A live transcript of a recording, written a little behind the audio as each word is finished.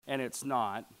and it's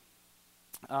not.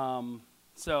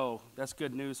 So that's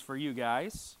good news for you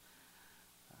guys.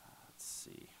 Let's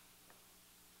see.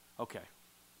 Okay.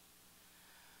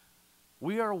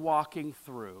 We are walking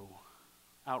through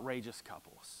outrageous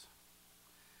couples.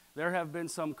 There have been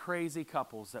some crazy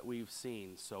couples that we've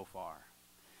seen so far.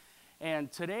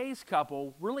 And today's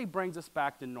couple really brings us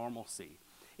back to normalcy.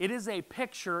 It is a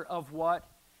picture of what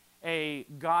a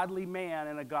godly man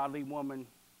and a godly woman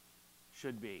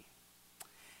should be.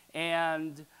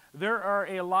 And there are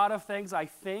a lot of things I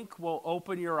think will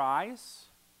open your eyes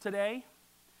today,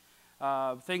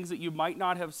 things that you might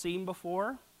not have seen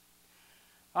before.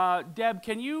 Deb,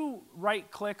 can you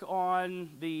right-click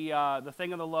on the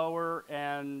thing on the lower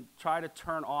and try to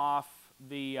turn off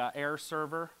the air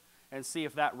server and see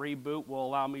if that reboot will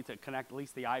allow me to connect at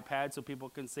least the iPad so people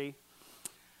can see?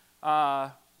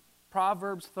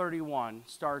 Proverbs 31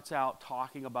 starts out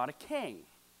talking about a king.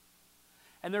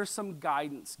 And there's some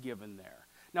guidance given there.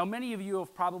 Now, many of you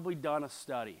have probably done a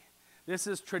study. This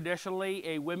is traditionally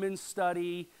a women's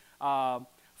study,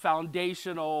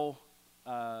 foundational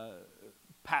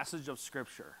passage of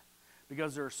Scripture,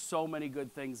 because there are so many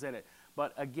good things in it.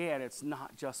 But again, it's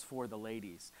not just for the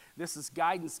ladies. This is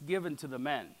guidance given to the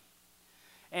men.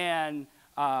 And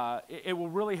it will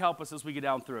really help us as we get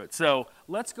down through it. So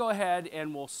let's go ahead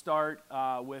and we'll start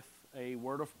with a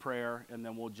word of prayer, and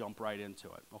then we'll jump right into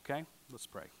it, okay? Let's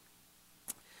pray.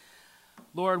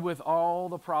 Lord, with all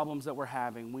the problems that we're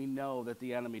having, we know that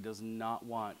the enemy does not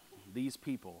want these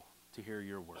people to hear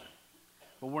your word.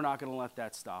 But we're not going to let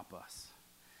that stop us.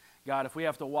 God, if we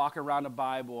have to walk around the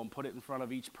Bible and put it in front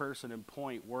of each person and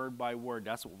point word by word,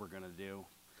 that's what we're going to do.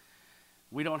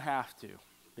 We don't have to,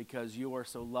 because you are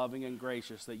so loving and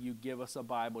gracious that you give us a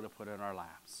Bible to put in our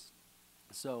laps.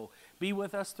 So be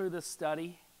with us through this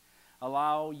study.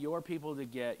 Allow your people to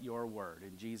get your word.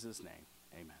 In Jesus' name,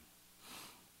 amen.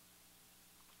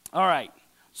 All right,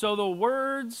 so the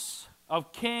words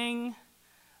of King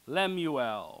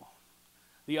Lemuel,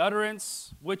 the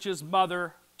utterance which his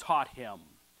mother taught him.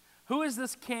 Who is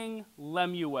this King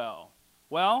Lemuel?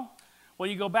 Well,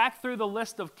 when you go back through the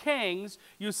list of kings,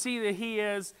 you see that he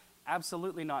is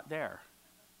absolutely not there.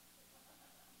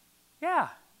 Yeah,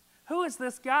 who is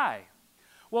this guy?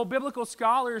 Well, biblical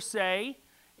scholars say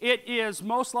it is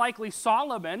most likely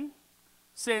Solomon,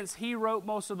 since he wrote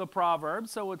most of the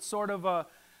Proverbs, so it's sort of a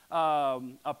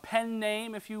pen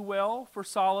name, if you will, for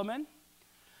Solomon.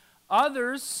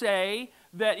 Others say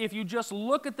that if you just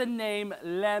look at the name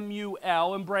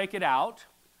Lemuel and break it out,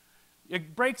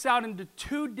 it breaks out into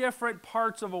two different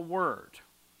parts of a word.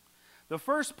 The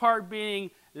first part being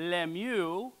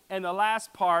Lemu, and the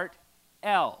last part,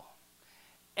 El.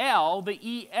 El, the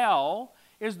E-L,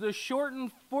 is the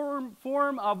shortened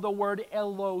form of the word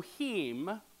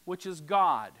Elohim, which is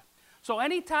God. So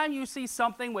anytime you see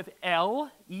something with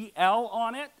El, E-L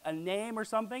on it, a name or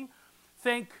something,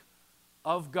 think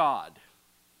of God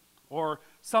or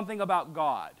something about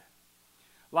God.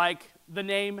 Like the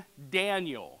name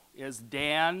Daniel is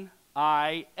Dan-I-L.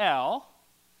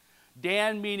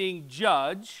 Dan meaning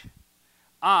judge,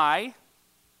 I,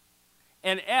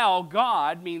 and El,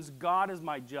 God, means God is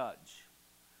my judge.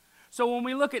 So when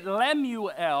we look at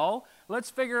Lemuel, let's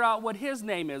figure out what his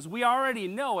name is. We already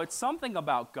know it's something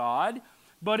about God,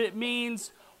 but it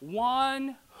means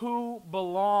one who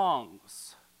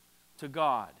belongs to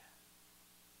God.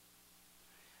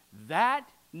 That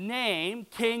name,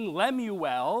 King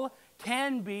Lemuel,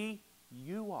 can be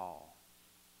you all.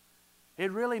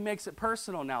 It really makes it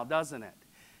personal now, doesn't it?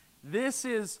 This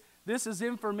is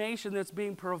information that's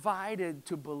being provided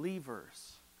to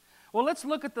believers. Well, let's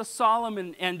look at the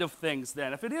Solomon end of things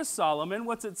then. If it is Solomon,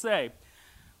 what's it say?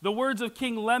 The words of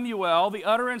King Lemuel, the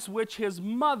utterance which his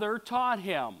mother taught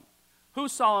him.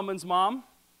 Who's Solomon's mom?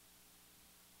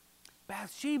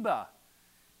 Bathsheba.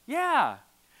 Yeah.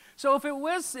 So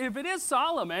if it is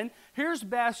Solomon, here's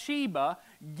Bathsheba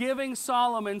giving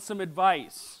Solomon some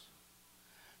advice.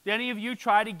 Did any of you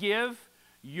try to give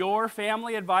your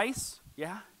family advice?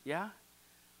 Yeah?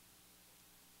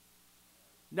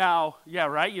 Now, yeah,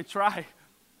 right, you try.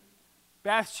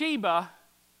 Bathsheba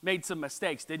made some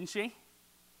mistakes, didn't she?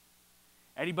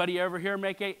 Anybody ever here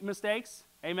make mistakes?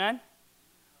 Amen?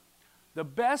 The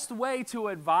best way to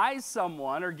advise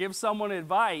someone or give someone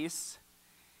advice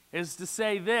is to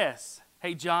say this: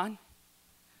 hey, John,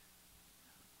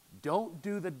 don't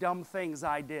do the dumb things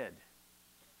I did.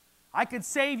 I could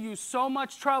save you so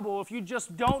much trouble if you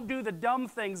just don't do the dumb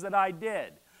things that I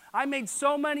did. I made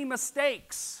so many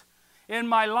mistakes in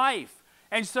my life.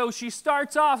 And so she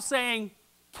starts off saying,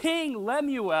 King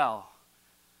Lemuel,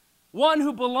 one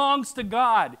who belongs to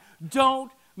God,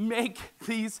 don't make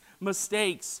these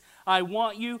mistakes. I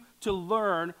want you to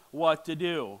learn what to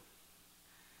do.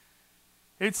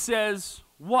 It says,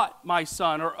 what, my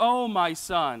son? Or, oh, my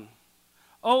son.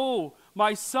 Oh,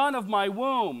 my son of my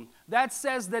womb. That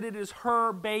says that it is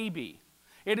her baby.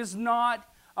 It is not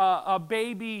a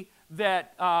baby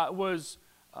that was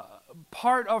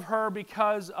part of her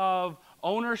because of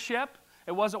ownership.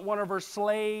 It wasn't one of her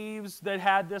slaves that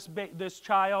had this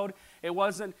child. It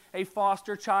wasn't a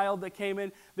foster child that came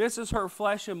in. This is her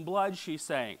flesh and blood, she's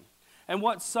saying. And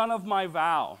what son of my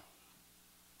vow?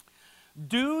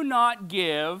 Do not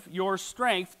give your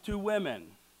strength to women.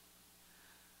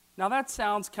 Now that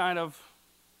sounds kind of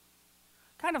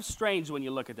strange when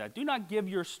you look at that. Do not give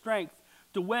your strength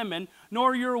to women,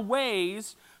 nor your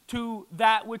ways to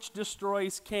that which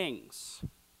destroys kings.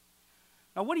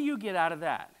 Now what do you get out of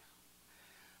that?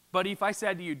 But if I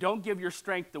said to you, don't give your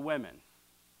strength to women,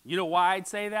 you know why I'd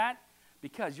say that?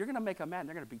 Because you're going to make them mad and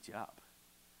they're going to beat you up.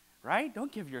 Right?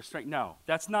 Don't give your strength. No,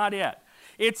 that's not it.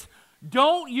 It's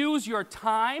don't use your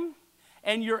time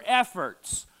and your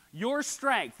efforts, your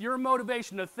strength, your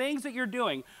motivation, the things that you're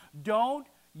doing. Don't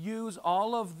use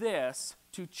all of this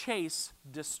to chase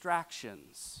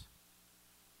distractions.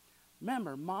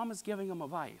 Remember, mom is giving them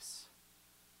advice.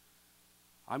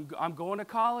 I'm going to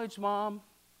college, Mom.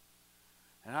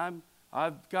 And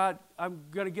I'm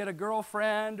going to get a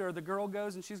girlfriend, or the girl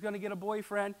goes and she's going to get a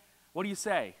boyfriend. What do you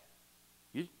say?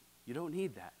 You don't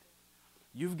need that.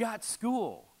 You've got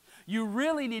school. You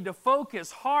really need to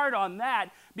focus hard on that,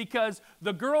 because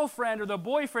the girlfriend or the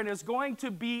boyfriend is going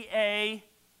to be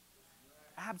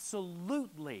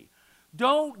absolutely.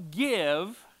 Don't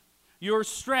give your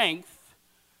strength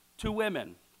to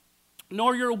women,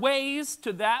 nor your ways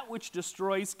to that which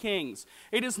destroys kings.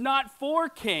 It is not for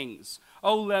kings,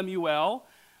 O Lemuel,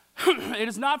 it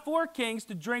is not for kings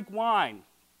to drink wine,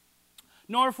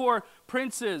 nor for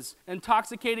princes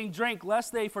intoxicating drink,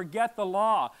 lest they forget the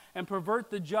law and pervert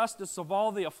the justice of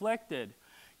all the afflicted.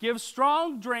 Give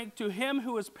strong drink to him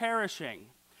who is perishing,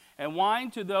 and wine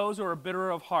to those who are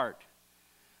bitter of heart.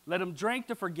 Let him drink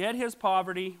to forget his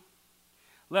poverty.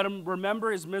 Let him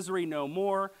remember his misery no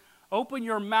more. Open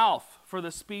your mouth for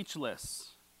the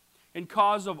speechless. In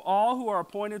cause of all who are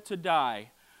appointed to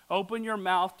die, open your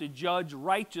mouth to judge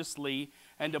righteously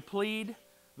and to plead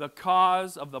the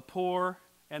cause of the poor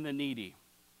and the needy.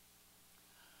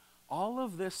 All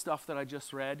of this stuff that I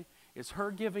just read is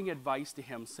her giving advice to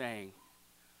him, saying,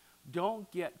 don't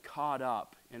get caught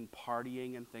up in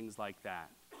partying and things like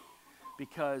that,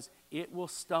 because it will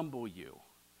stumble you.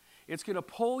 It's going to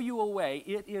pull you away.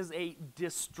 It is a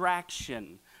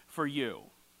distraction for you.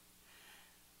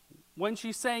 When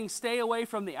she's saying stay away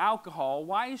from the alcohol,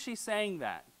 why is she saying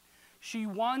that? She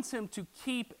wants him to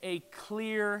keep a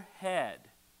clear head.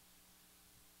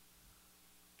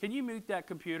 Can you mute that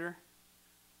computer?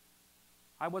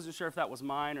 I wasn't sure if that was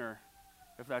mine or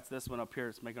if that's this one up here.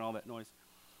 It's making all that noise.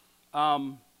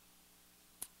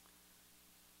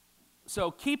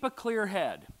 So keep a clear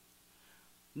head.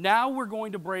 Now we're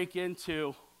going to break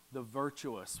into the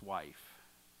virtuous wife.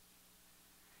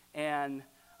 And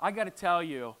I got to tell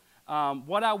you,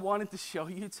 what I wanted to show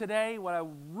you today, what I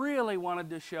really wanted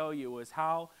to show you was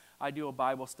how I do a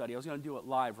Bible study. I was going to do it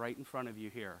live right in front of you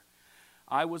here.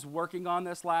 I was working on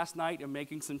this last night and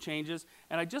making some changes,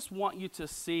 and I just want you to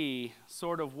see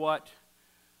sort of what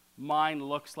mine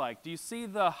looks like. Do you see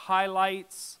the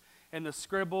highlights and the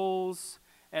scribbles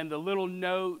and the little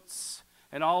notes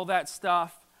and all that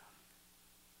stuff?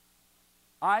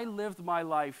 I lived my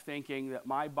life thinking that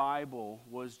my Bible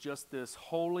was just this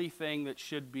holy thing that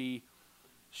should be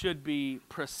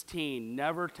pristine,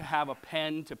 never to have a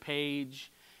pen to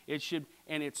page.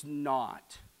 And it's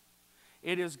not.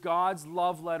 It is God's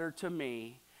love letter to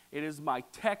me. It is my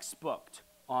textbook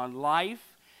on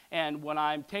life. And when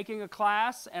I'm taking a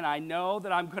class and I know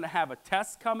that I'm going to have a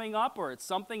test coming up, or it's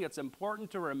something that's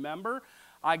important to remember,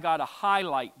 I got to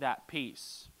highlight that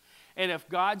piece. And if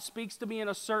God speaks to me in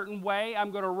a certain way,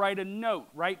 I'm going to write a note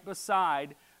right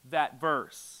beside that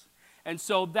verse. And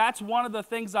so that's one of the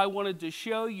things I wanted to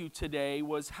show you today,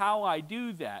 was how I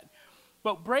do that.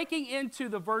 But breaking into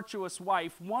the virtuous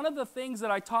wife, one of the things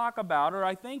that I talk about, or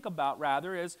I think about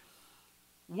rather, is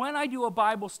when I do a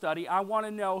Bible study, I want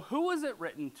to know, who is it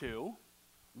written to?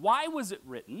 Why was it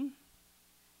written?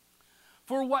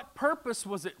 For what purpose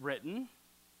was it written?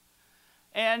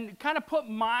 And kind of put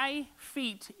my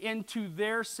feet into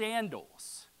their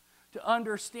sandals to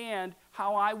understand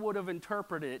how I would have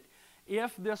interpreted it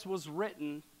if this was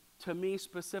written to me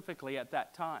specifically at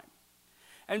that time.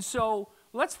 And so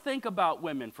let's think about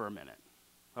women for a minute,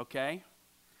 okay?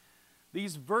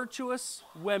 These virtuous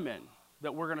women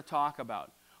that we're going to talk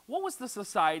about. What was the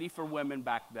society for women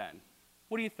back then?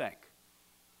 What do you think?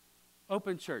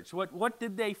 Open church. What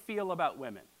did they feel about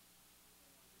women?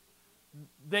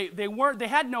 They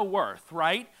had no worth,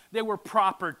 right? They were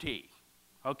property.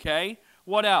 Okay?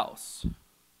 What else?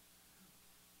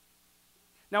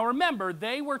 Now remember,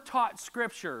 they were taught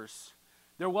scriptures.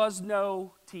 There was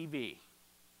no TV.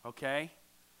 Okay?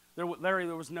 Larry,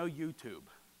 there was no YouTube.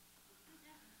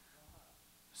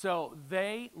 So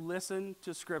they listened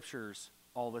to scriptures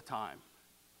all the time.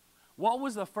 What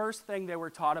was the first thing they were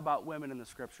taught about women in the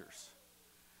scriptures?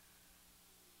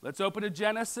 Let's open to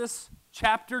Genesis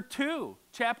chapter 2,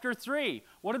 chapter 3.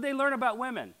 What did they learn about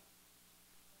women?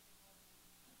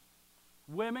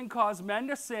 Women caused men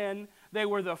to sin. They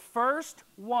were the first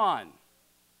one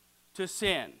to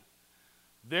sin.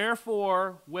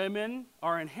 Therefore, women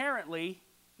are inherently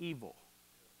evil.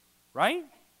 Right?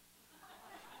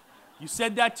 You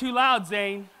said that too loud,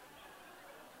 Zane.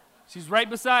 She's right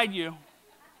beside you.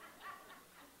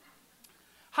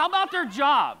 How about their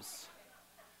jobs?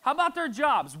 How about their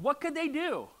jobs? What could they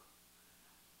do?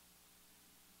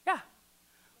 Yeah.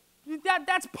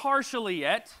 That's partially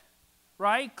it,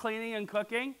 right? Cleaning and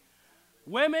cooking.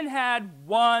 Women had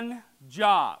one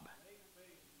job.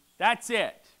 That's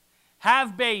it.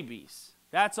 Have babies.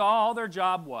 That's all their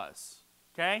job was.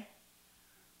 Okay?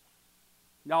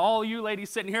 Now all you ladies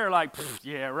sitting here are like,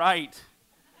 yeah, right.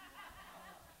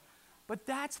 But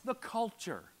that's the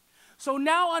culture. So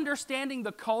now understanding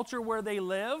the culture where they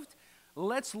lived,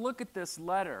 let's look at this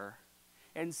letter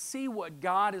and see what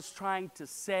God is trying to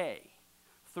say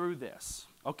through this.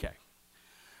 Okay.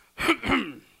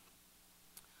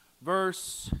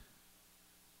 Verse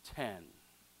 10.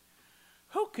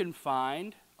 Who can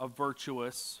find a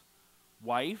virtuous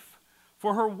wife?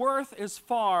 For her worth is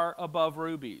far above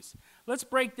rubies. Let's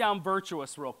break down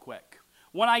virtuous real quick.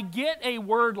 When I get a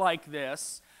word like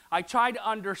this, I try to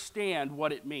understand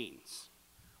what it means.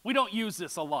 We don't use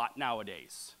this a lot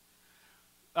nowadays.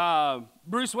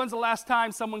 Bruce, when's the last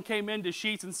time someone came into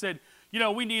Sheets and said,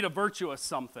 we need a virtuous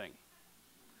something?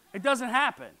 It doesn't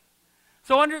happen.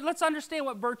 So let's understand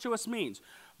what virtuous means.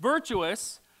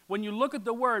 Virtuous, when you look at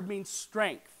the word, means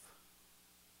strength.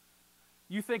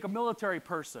 You think a military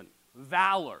person,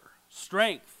 valor,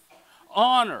 strength,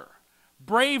 honor,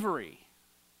 bravery,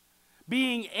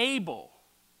 being able.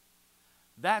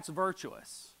 That's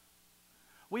virtuous.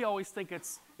 We always think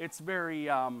it's very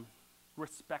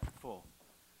respectful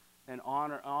and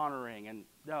honoring. And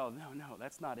no,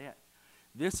 that's not it.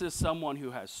 This is someone who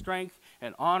has strength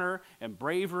and honor and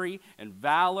bravery and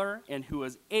valor and who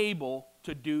is able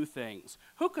to do things.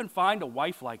 Who can find a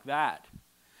wife like that?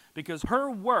 Because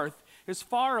her worth is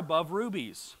far above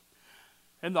rubies.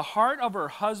 And the heart of her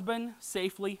husband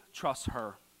safely trusts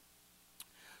her.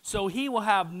 So he will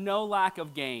have no lack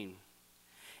of gain.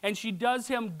 And she does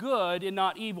him good and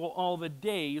not evil all the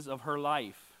days of her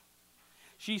life.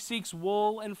 She seeks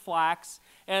wool and flax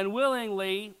and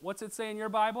willingly, what's it say in your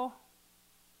Bible?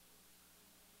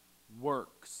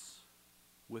 Works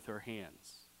with her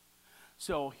hands.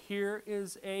 So here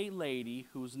is a lady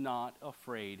who's not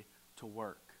afraid to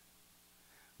work.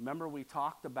 Remember we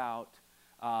talked about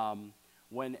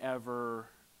whenever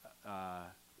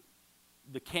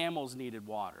the camels needed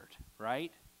watered,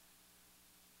 right?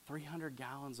 300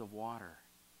 gallons of water.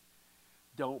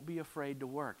 Don't be afraid to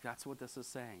work. That's what this is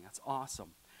saying. That's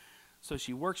awesome. So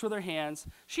she works with her hands.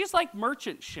 She's like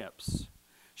merchant ships.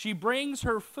 She brings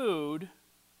her food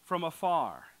from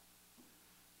afar.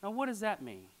 Now, what does that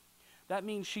mean? That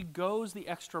means she goes the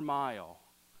extra mile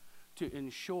to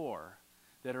ensure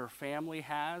that her family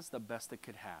has the best it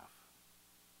could have.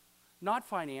 Not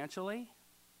financially,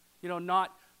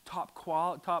 not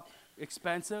top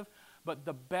expensive, but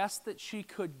the best that she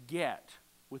could get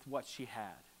with what she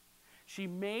had. She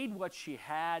made what she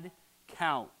had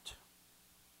count.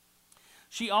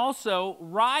 She also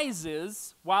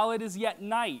rises while it is yet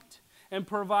night and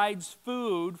provides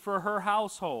food for her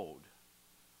household.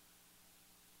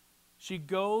 She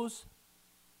goes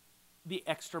the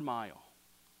extra mile.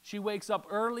 She wakes up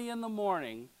early in the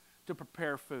morning to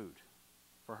prepare food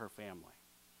for her family.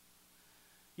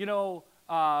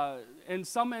 In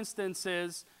some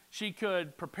instances, she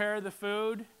could prepare the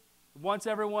food. Once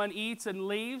everyone eats and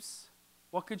leaves,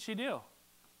 what could she do?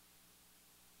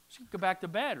 She could go back to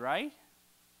bed, right?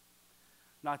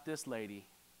 Not this lady.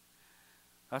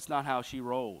 That's not how she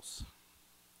rolls.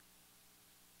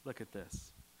 Look at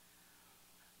this.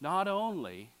 Not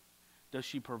only does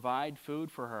she provide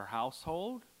food for her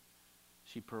household,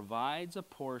 she provides a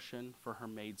portion for her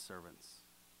maidservants.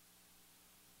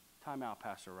 Time out,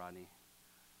 Pastor Rodney.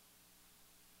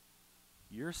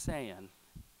 You're saying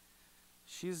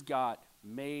she's got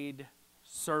maid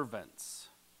servants.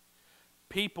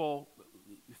 People,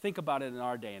 think about it in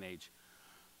our day and age.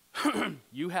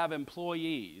 You have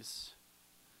employees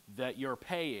that you're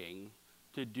paying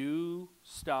to do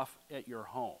stuff at your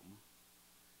home,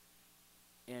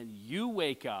 and you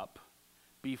wake up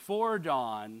before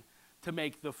dawn to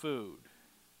make the food.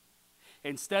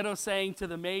 Instead of saying to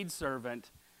the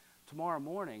maidservant, tomorrow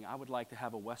morning I would like to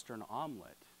have a Western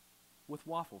omelet with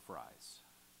waffle fries.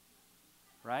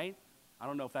 Right? I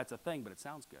don't know if that's a thing, but it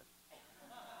sounds good.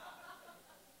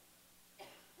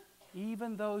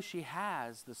 Even though she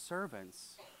has the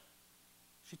servants,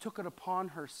 she took it upon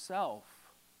herself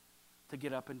to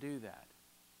get up and do that.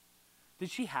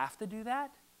 Did she have to do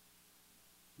that?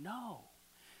 No.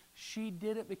 She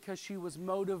did it because she was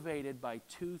motivated by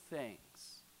two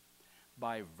things.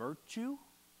 By virtue,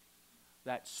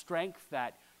 that strength,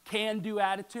 that can-do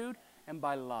attitude, and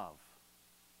by love.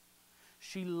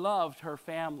 She loved her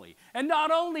family. And not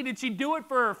only did she do it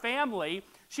for her family,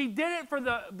 she did it for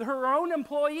her own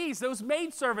employees, those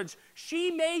maidservants. She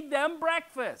made them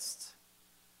breakfast.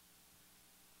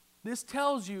 This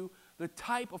tells you the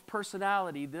type of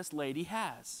personality this lady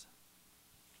has.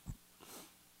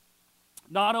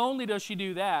 Not only does she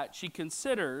do that, she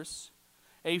considers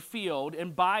a field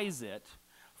and buys it.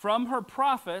 From her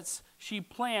profits, she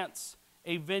plants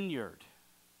a vineyard.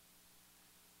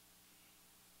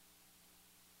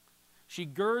 She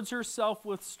girds herself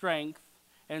with strength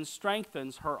and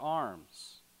strengthens her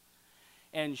arms.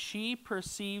 And she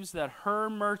perceives that her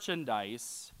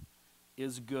merchandise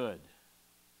is good.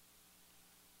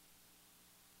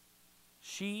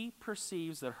 She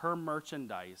perceives that her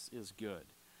merchandise is good.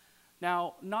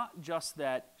 Now, not just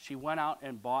that she went out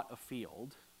and bought a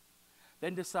field,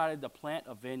 then decided to plant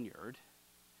a vineyard,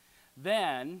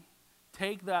 then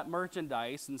take that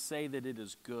merchandise and say that it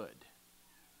is good.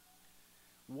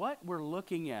 What we're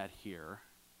looking at here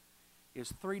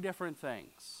is three different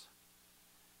things.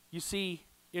 You see,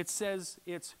 it says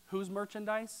it's whose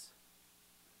merchandise?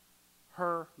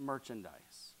 Her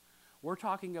merchandise. We're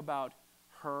talking about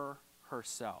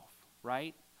herself,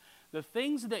 right? The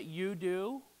things that you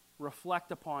do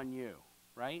reflect upon you,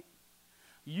 right?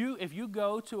 If you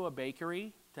go to a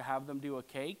bakery to have them do a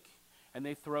cake and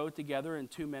they throw it together in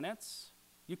 2 minutes,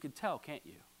 you can tell, can't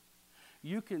you?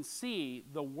 You can see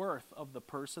the worth of the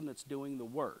person that's doing the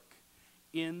work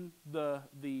in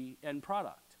the end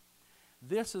product.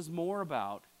 This is more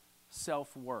about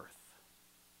self-worth.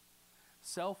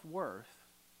 Self-worth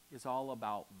is all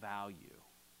about value.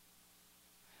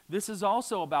 This is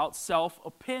also about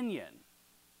self-opinion.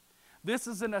 This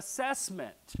is an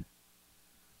assessment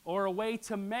or a way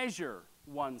to measure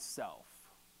oneself.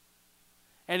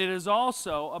 And it is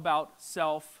also about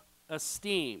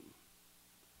self-esteem.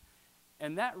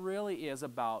 And that really is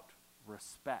about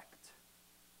respect.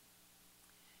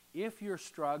 If you're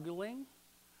struggling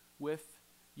with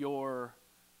your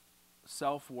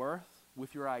self-worth,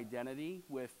 with your identity,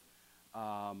 with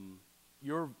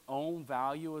your own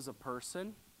value as a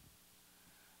person,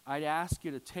 I'd ask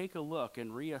you to take a look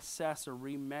and reassess or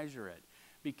remeasure it,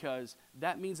 because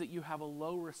that means that you have a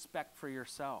low respect for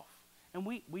yourself. And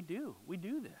we do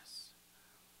this.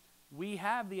 We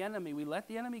have the enemy. We let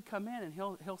the enemy come in, and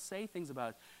he'll say things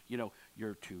about,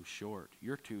 you're too short,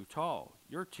 you're too tall,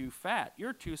 you're too fat,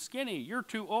 you're too skinny, you're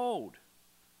too old.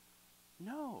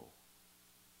 No,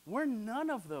 we're none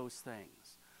of those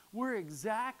things. We're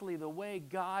exactly the way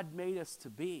God made us to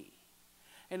be.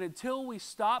 And until we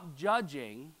stop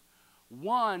judging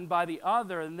one by the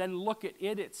other and then look at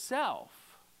it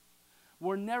itself,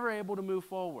 we're never able to move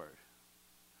forward.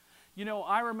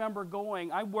 I remember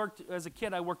as a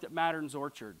kid, I worked at Mattern's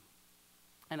Orchard,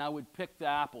 and I would pick the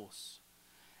apples.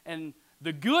 And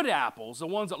the good apples, the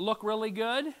ones that look really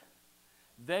good,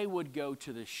 they would go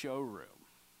to the showroom.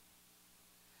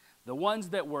 The ones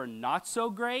that were not so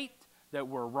great, that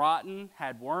were rotten,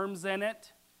 had worms in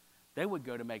it, they would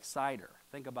go to make cider.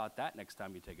 Think about that next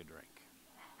time you take a drink.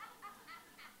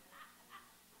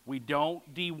 We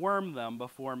don't deworm them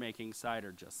before making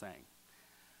cider, just saying.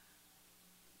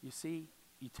 You see,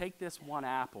 you take this one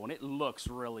apple, and it looks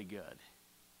really good,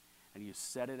 and you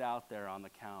set it out there on the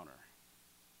counter,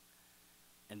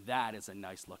 and that is a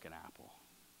nice-looking apple.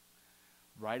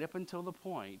 Right up until the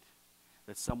point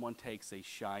that someone takes a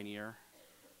shinier,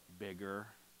 bigger,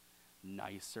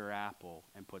 nicer apple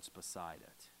and puts beside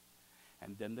it.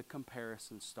 And then the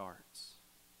comparison starts.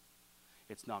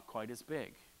 It's not quite as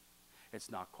big.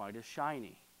 It's not quite as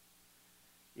shiny.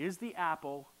 Is the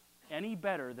apple any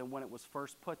better than when it was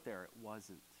first put there? It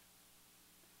wasn't.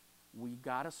 We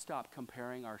got to stop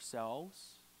comparing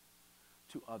ourselves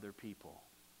to other people,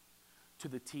 to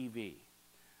the TV.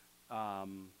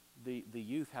 The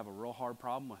youth have a real hard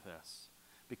problem with this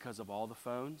because of all the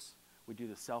phones. we do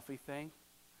the selfie thing,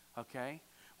 okay?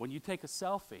 When you take a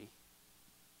selfie,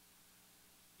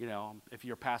 you know, if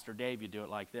you're Pastor Dave, you do it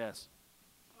like this.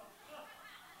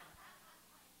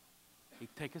 You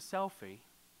take a selfie,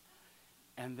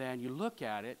 and then you look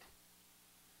at it,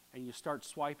 and you start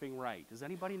swiping right. Does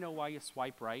anybody know why you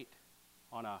swipe right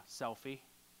on a selfie?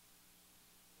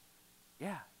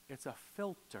 Yeah, it's a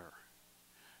filter.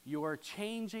 You are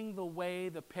changing the way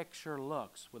the picture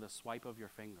looks with a swipe of your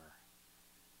finger.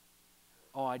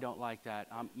 Oh, I don't like that.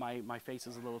 My face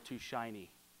is a little too shiny.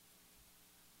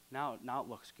 Now it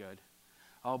looks good.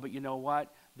 Oh, but you know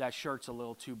what? That shirt's a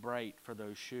little too bright for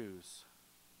those shoes.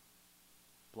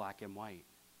 Black and white.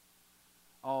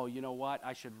 Oh, you know what?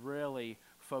 I should really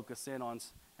focus in on,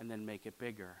 and then make it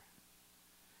bigger.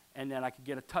 And then I could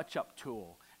get a touch-up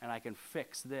tool, and I can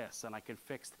fix this, and I can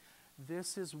fix.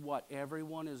 This is what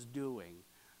everyone is doing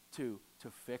to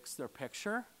fix their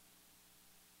picture.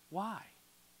 Why?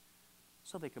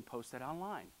 So they can post it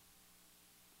online.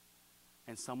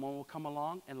 And someone will come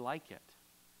along and like it.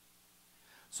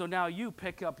 So now you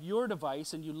pick up your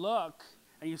device and you look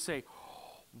and you say,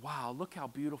 wow, look how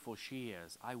beautiful she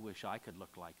is. I wish I could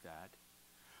look like that.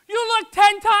 You look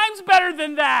 10 times better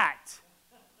than that.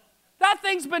 That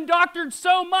thing's been doctored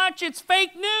so much, it's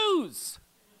fake news.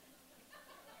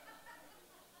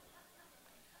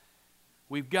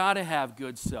 We've got to have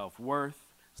good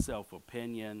self-worth,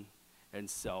 self-opinion, and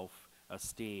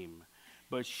self-esteem.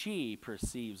 But she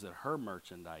perceives that her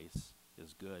merchandise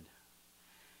is good.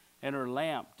 And her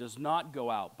lamp does not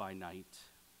go out by night.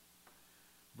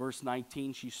 Verse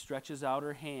 19, she stretches out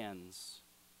her hands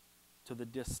to the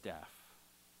distaff.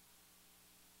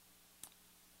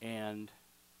 And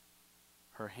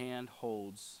her hand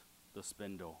holds the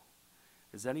spindle.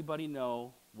 Does anybody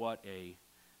know what a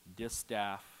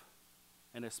distaff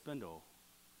and a spindle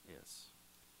is?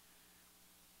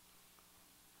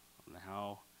 I don't know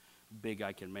how big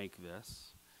I can make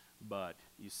this, but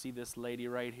you see this lady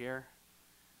right here?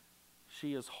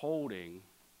 She is holding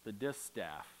the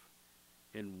distaff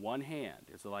in one hand.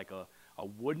 It's like a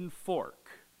wooden fork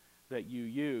that you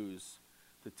use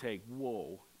to take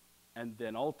wool and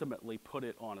then ultimately put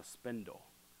it on a spindle.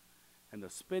 And the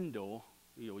spindle,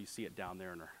 you see it down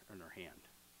there in her hand.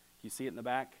 You see it in the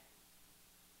back?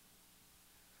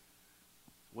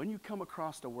 When you come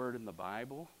across a word in the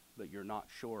Bible that you're not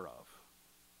sure of,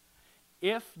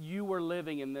 if you were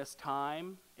living in this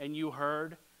time and you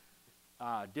heard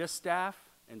distaff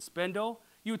and spindle,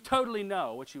 you totally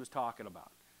know what she was talking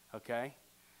about, okay?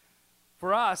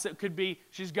 For us, it could be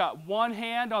she's got one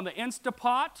hand on the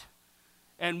Instapot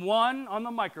and one on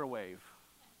the microwave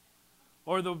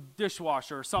or the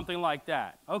dishwasher or something like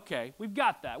that. Okay, we've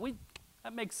got that.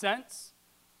 That makes sense.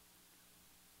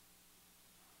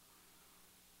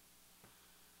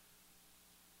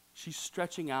 She's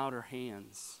stretching out her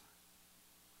hands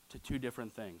to two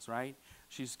different things, right?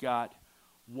 She's got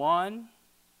one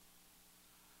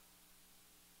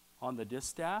on the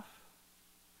distaff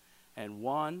and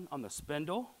one on the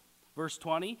spindle. Verse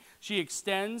 20, she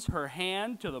extends her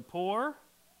hand to the poor.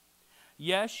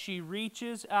 Yes, she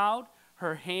reaches out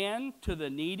her hand to the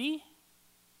needy.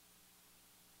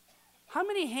 How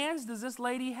many hands does this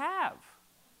lady have?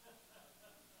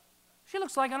 She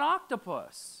looks like an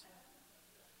octopus.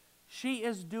 She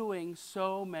is doing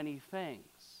so many things.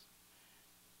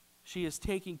 She is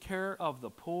taking care of the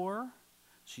poor.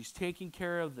 She's taking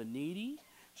care of the needy.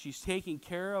 She's taking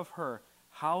care of her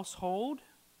household.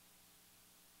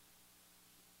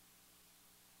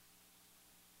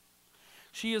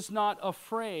 She is not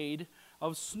afraid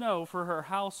of snow for her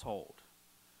household,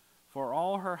 for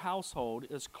all her household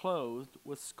is clothed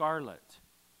with scarlet.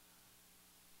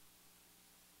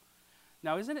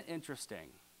 Now, isn't it interesting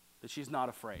that she's not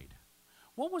afraid?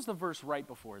 What was the verse right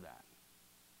before that?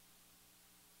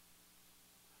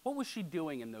 What was she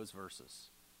doing in those verses?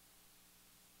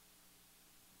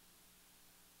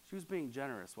 She was being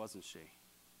generous, wasn't she?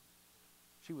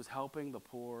 She was helping the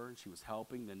poor, she was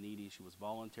helping the needy, she was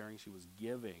volunteering, she was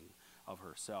giving of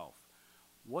herself.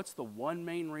 What's the one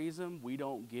main reason we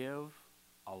don't give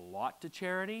a lot to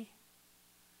charity?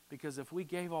 Because if we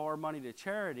gave all our money to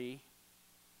charity,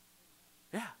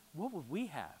 what would we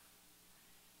have?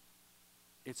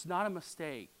 It's not a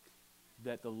mistake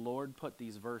that the Lord put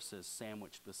these verses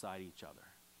sandwiched beside each other.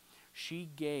 She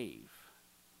gave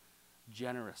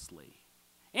generously.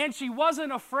 And she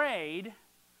wasn't afraid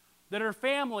that her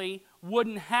family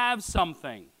wouldn't have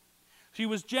something. She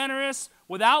was generous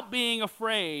without being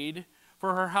afraid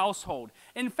for her household.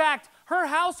 In fact, her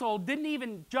household didn't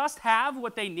even just have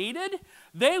what they needed.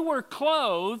 They were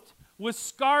clothed with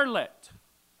scarlet,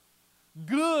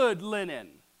 good linen.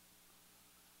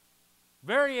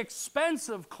 Very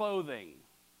expensive clothing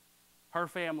her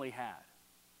family had.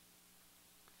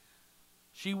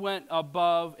 She went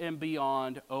above and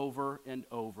beyond over and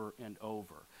over and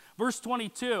over. Verse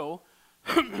 22,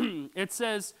 it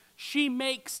says, she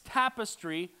makes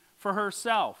tapestry for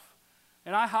herself.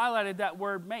 And I highlighted that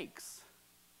word makes.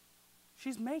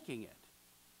 She's making it.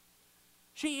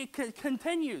 She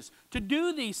continues to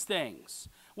do these things.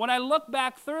 When I look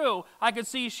back through, I can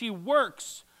see she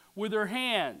works with her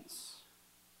hands.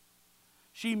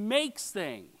 She makes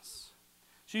things.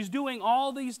 She's doing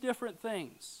all these different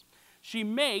things. She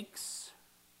makes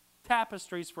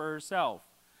tapestries for herself.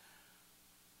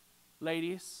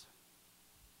 Ladies,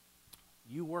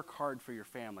 you work hard for your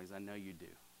families. I know you do.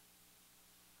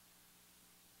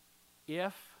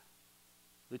 If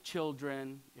the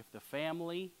children, if the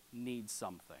family needs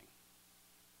something,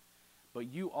 but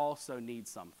you also need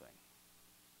something,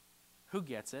 who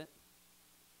gets it?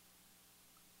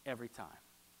 Every time.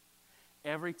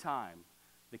 Every time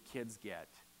the kids get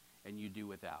and you do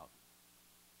without.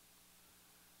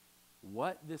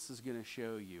 What this is going to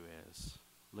show you is,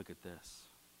 look at this.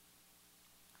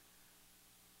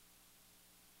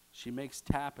 She makes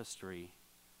tapestry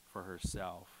for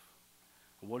herself.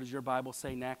 What does your Bible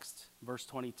say next? Verse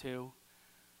 22.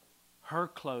 Her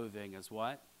clothing is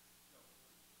what?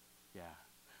 Yeah.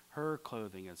 Her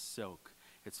clothing is silk.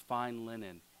 It's fine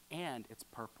linen. And it's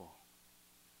purple.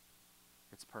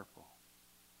 It's purple.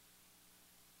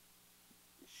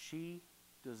 She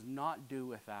does not do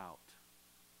without.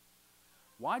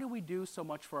 Why do we do so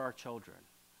much for our children?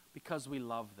 Because we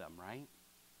love them, right?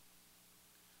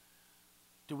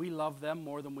 Do we love them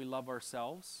more than we love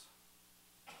ourselves?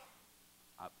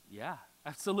 Yeah,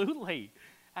 absolutely.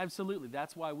 Absolutely.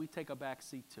 That's why we take a back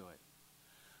seat to it.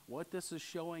 What this is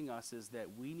showing us is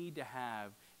that we need to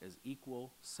have is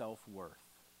equal self-worth.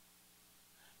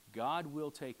 God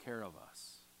will take care of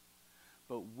us.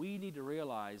 But we need to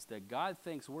realize that God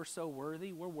thinks we're so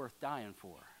worthy, we're worth dying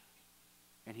for.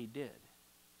 And He did.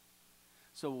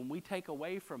 So when we take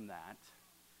away from that,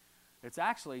 it's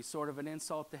actually sort of an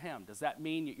insult to Him. Does that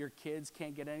mean that your kids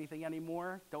can't get anything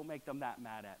anymore? Don't make them that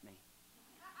mad at me.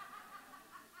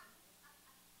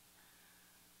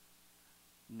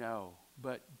 No,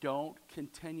 but don't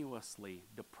continuously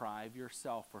deprive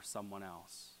yourself for someone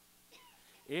else.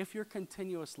 If you're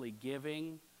continuously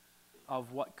giving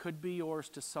of what could be yours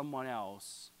to someone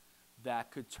else,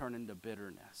 that could turn into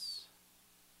bitterness.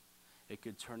 It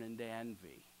could turn into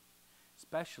envy,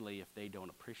 especially if they don't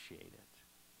appreciate it.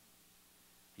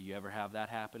 Do you ever have that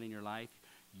happen in your life?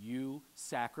 You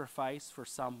sacrifice for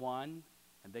someone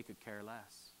and they could care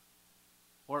less.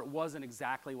 Or it wasn't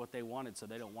exactly what they wanted, so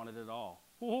they don't want it at all.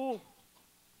 Oh,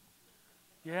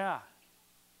 yeah,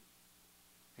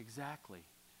 exactly.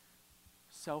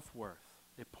 Self-worth.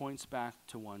 It points back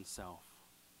to oneself.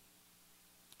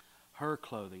 Her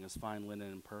clothing is fine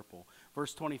linen and purple.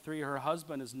 Verse 23, her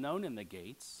husband is known in the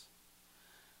gates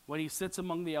when he sits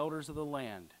among the elders of the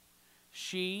land.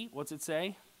 She, what's it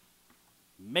say?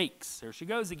 Makes. There she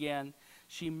goes again.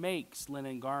 She makes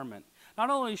linen garment. Not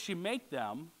only does she make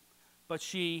them, but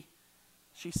she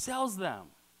sells them.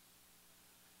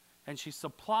 And she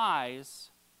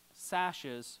supplies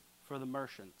sashes for the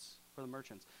merchants.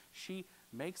 She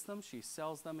makes them, she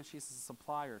sells them, and she's a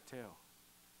supplier too.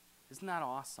 Isn't that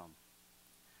awesome?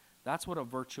 That's what a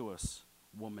virtuous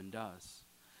woman does.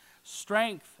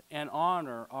 Strength and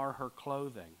honor are her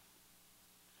clothing.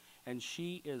 And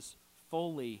she is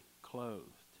fully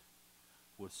clothed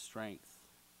with strength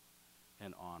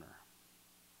and honor.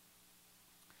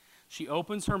 She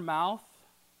opens her mouth.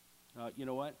 You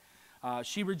know what?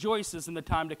 She rejoices in the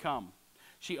time to come.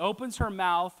 She opens her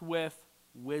mouth with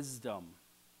wisdom,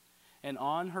 and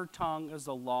on her tongue is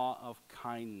the law of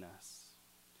kindness.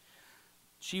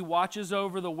 She watches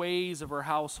over the ways of her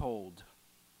household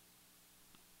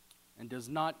and does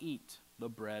not eat the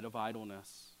bread of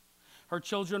idleness. Her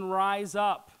children rise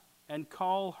up and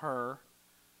call her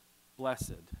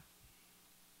blessed.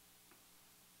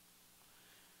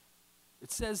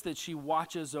 It says that she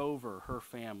watches over her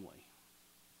family.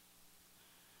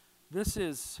 This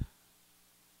is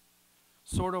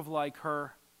sort of like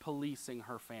her policing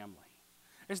her family.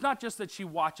 It's not just that she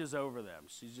watches over them.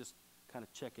 She's just kind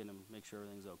of checking and make sure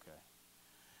everything's okay.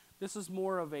 This is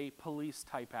more of a police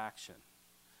type action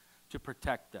to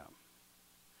protect them.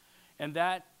 And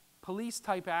that police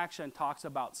type action talks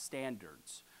about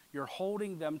standards. You're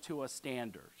holding them to a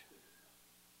standard.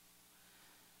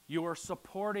 You are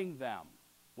supporting them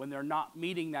when they're not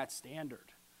meeting that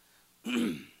standard.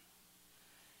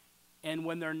 And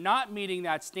when they're not meeting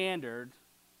that standard,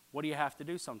 what do you have to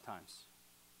do sometimes?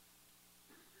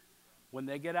 When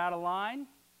they get out of line,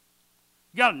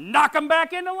 You got to knock them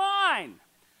back into line.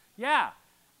 Yeah,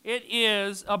 it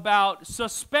is about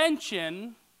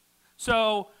suspension.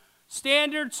 So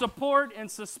standard, support, and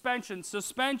suspension.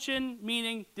 Suspension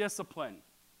meaning discipline.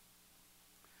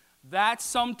 That's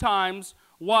sometimes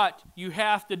what you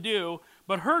have to do.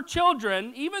 But her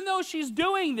children, even though she's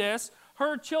doing this,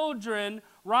 her children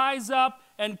rise up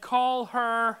and call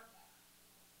her.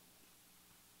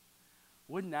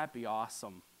 Wouldn't that be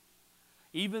awesome?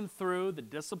 Even through the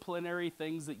disciplinary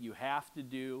things that you have to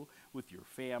do with your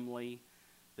family,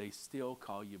 they still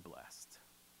call you blessed.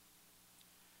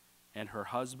 And her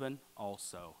husband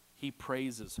also. He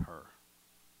praises her.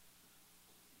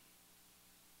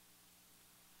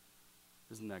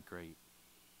 Isn't that great?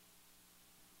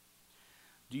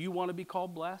 Do you want to be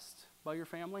called blessed by your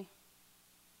family?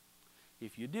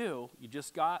 If you do, you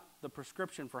just got the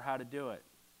prescription for how to do it.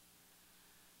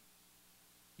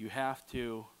 You have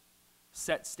to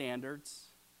set standards.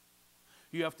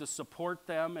 You have to support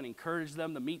them and encourage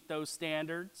them to meet those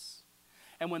standards.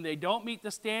 And when they don't meet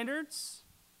the standards,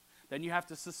 then you have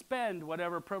to suspend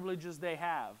whatever privileges they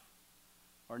have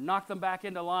or knock them back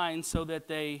into line so that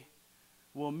they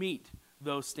will meet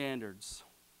those standards.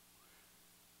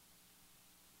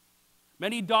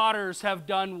 Many daughters have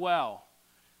done well.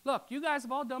 Look, you guys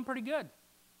have all done pretty good.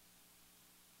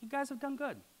 You guys have done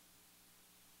good.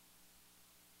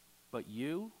 But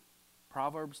you,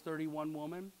 Proverbs 31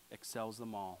 woman, excels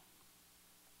them all.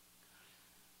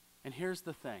 And here's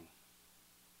the thing.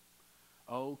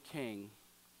 O King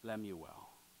Lemuel,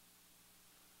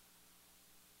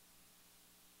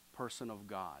 person of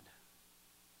God,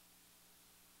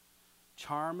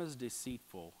 charm is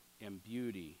deceitful and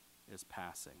beauty is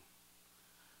passing.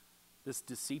 This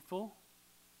deceitful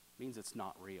means it's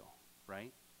not real,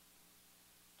 right?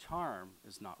 Charm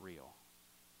is not real.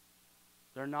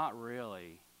 They're not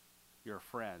really your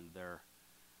friend. They're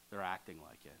acting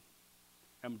like it.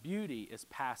 And beauty is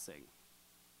passing.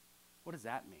 What does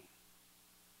that mean?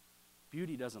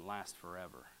 Beauty doesn't last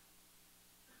forever.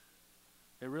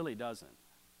 It really doesn't.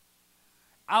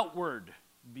 Outward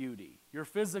beauty, your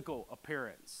physical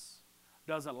appearance,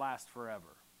 doesn't last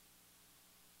forever.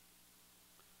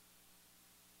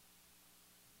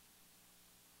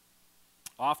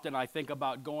 Often I think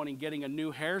about going and getting a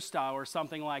new hairstyle or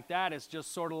something like that. It's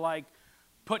just sort of like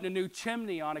putting a new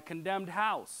chimney on a condemned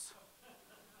house.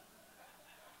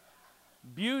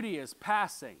 Beauty is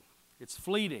passing. It's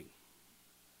fleeting.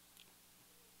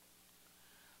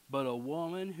 But a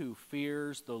woman who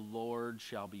fears the Lord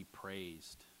shall be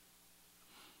praised.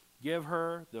 Give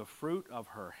her the fruit of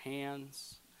her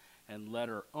hands, and let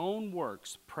her own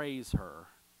works praise her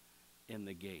in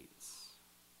the gates.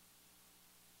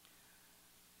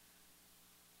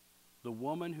 The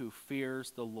woman who fears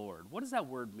the Lord. What does that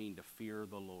word mean, to fear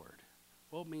the Lord?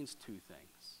 Well, it means two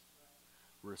things.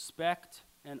 Respect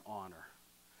and honor.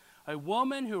 A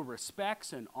woman who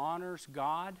respects and honors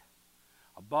God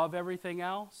above everything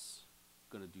else is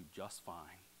going to do just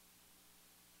fine.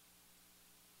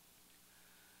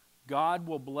 God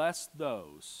will bless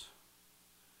those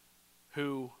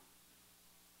who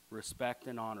respect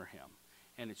and honor him.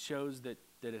 And it shows that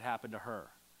it happened to her.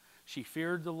 She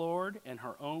feared the Lord, and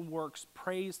her own works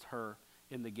praised her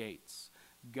in the gates.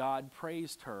 God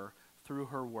praised her through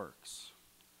her works.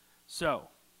 So,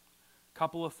 a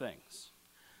couple of things.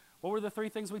 What were the three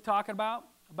things we talked about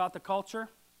the culture?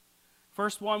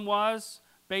 First one was,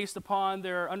 based upon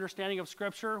their understanding of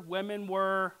Scripture, women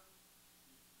were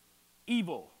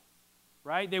evil,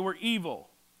 right? They were evil.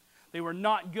 They were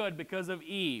not good because of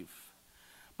Eve.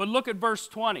 But look at verse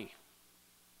 20.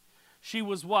 She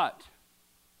was what?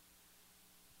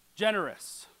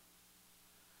 Generous.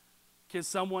 Can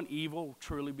someone evil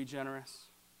truly be generous?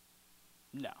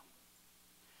 No.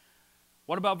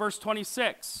 What about verse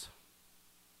 26?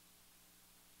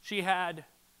 She had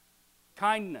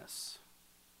kindness.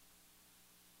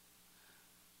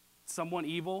 Someone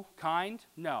evil, kind?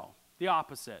 No. The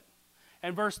opposite.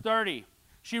 And verse 30,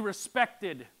 she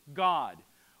respected God.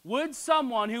 Would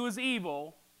someone who is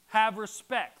evil have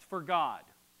respect for God?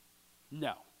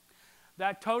 No.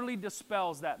 That totally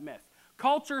dispels that myth.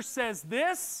 Culture says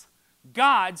this,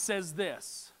 God says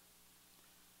this.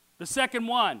 The second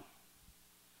one,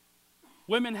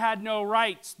 women had no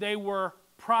rights. They were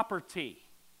property,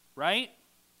 right?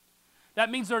 That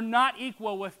means they're not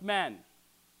equal with men.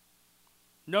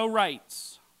 No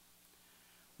rights.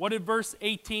 What did verse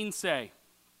 18 say?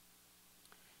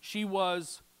 She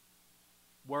was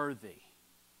worthy.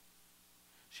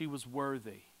 She was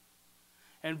worthy.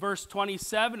 And verse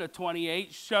 27 to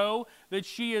 28 show that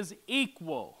she is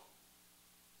equal.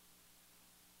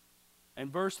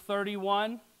 And verse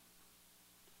 31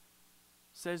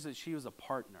 says that she was a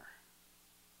partner.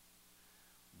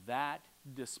 That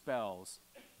dispels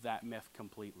that myth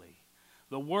completely.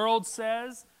 The world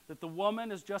says that the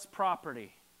woman is just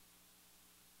property.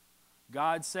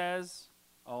 God says,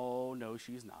 oh, no,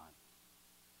 she's not.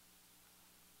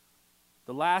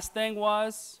 The last thing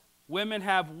was, women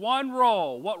have one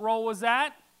role. What role was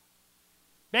that?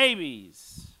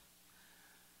 Babies.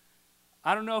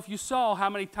 I don't know if you saw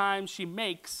how many times she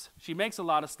makes a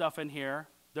lot of stuff in here.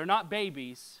 They're not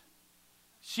babies.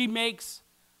 She makes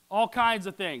all kinds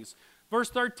of things. Verse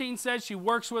 13 says she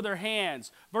works with her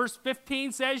hands. Verse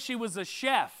 15 says she was a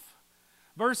chef.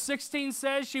 Verse 16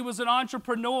 says she was an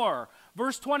entrepreneur.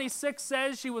 Verse 26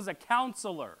 says she was a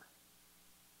counselor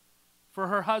for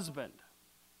her husband.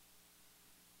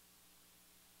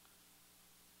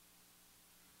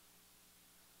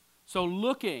 So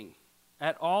looking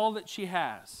at all that she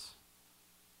has,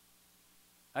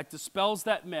 that dispels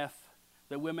that myth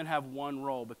that women have one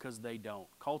role, because they don't.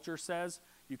 Culture says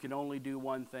you can only do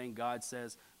one thing. God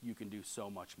says you can do so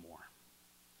much more.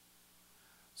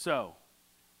 So,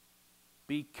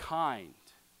 be kind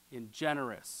and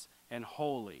generous and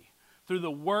holy through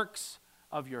the works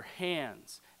of your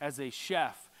hands as a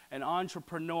chef, an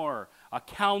entrepreneur, a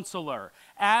counselor,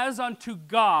 as unto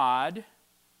God,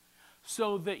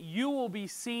 so that you will be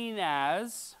seen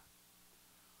as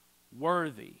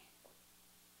worthy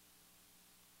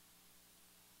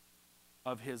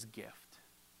of His gift.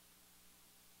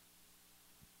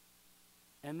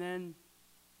 And then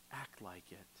act like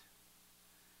it.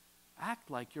 Act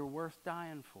like you're worth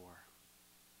dying for.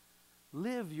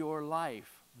 Live your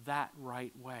life that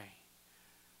right way.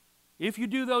 If you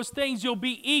do those things, you'll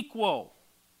be equal.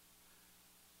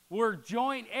 We're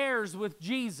joint heirs with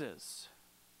Jesus.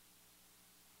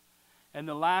 And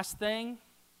the last thing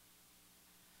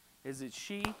is that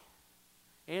she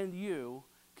and you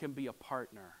can be a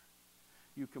partner.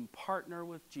 You can partner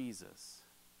with Jesus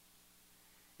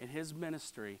in His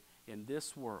ministry in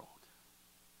this world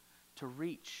to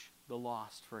reach the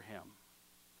lost for Him.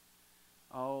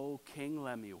 Oh, King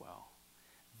Lemuel,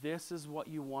 this is what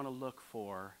you want to look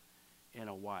for in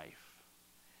a wife.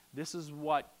 This is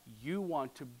what you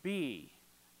want to be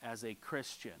as a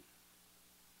Christian.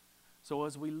 So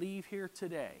as we leave here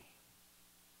today,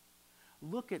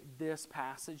 look at this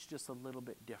passage just a little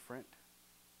bit different.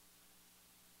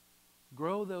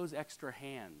 Grow those extra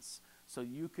hands so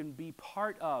you can be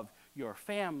part of your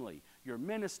family, your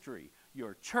ministry,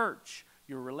 your church,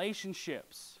 your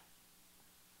relationships.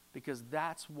 Because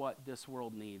that's what this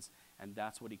world needs, and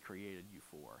that's what He created you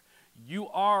for. You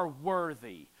are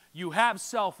worthy. You have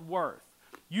self-worth.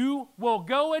 You will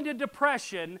go into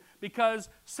depression because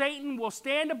Satan will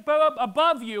stand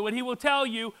above you and he will tell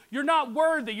you, you're not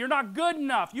worthy, you're not good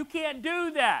enough, you can't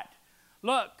do that.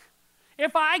 Look,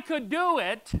 if I could do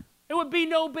it, it would be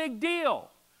no big deal.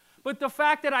 But the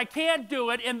fact that I can't do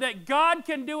it and that God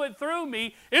can do it through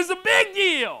me is a big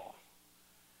deal.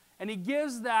 And He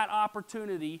gives that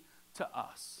opportunity to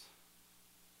us.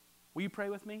 Will you pray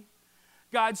with me?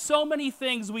 God, so many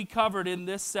things we covered in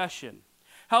this session.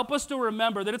 Help us to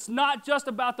remember that it's not just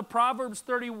about the Proverbs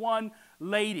 31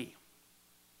 lady,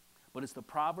 but it's the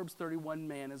Proverbs 31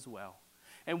 man as well.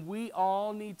 And we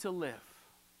all need to live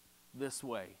this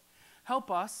way. Help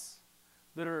us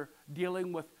that are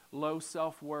dealing with low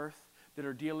self-worth, that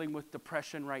are dealing with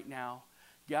depression right now.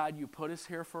 God, you put us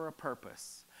here for a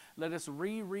purpose. Let us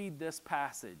reread this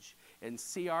passage and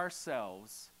see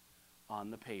ourselves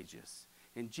on the pages.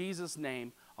 In Jesus'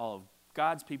 name, all of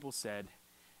God's people said,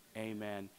 amen.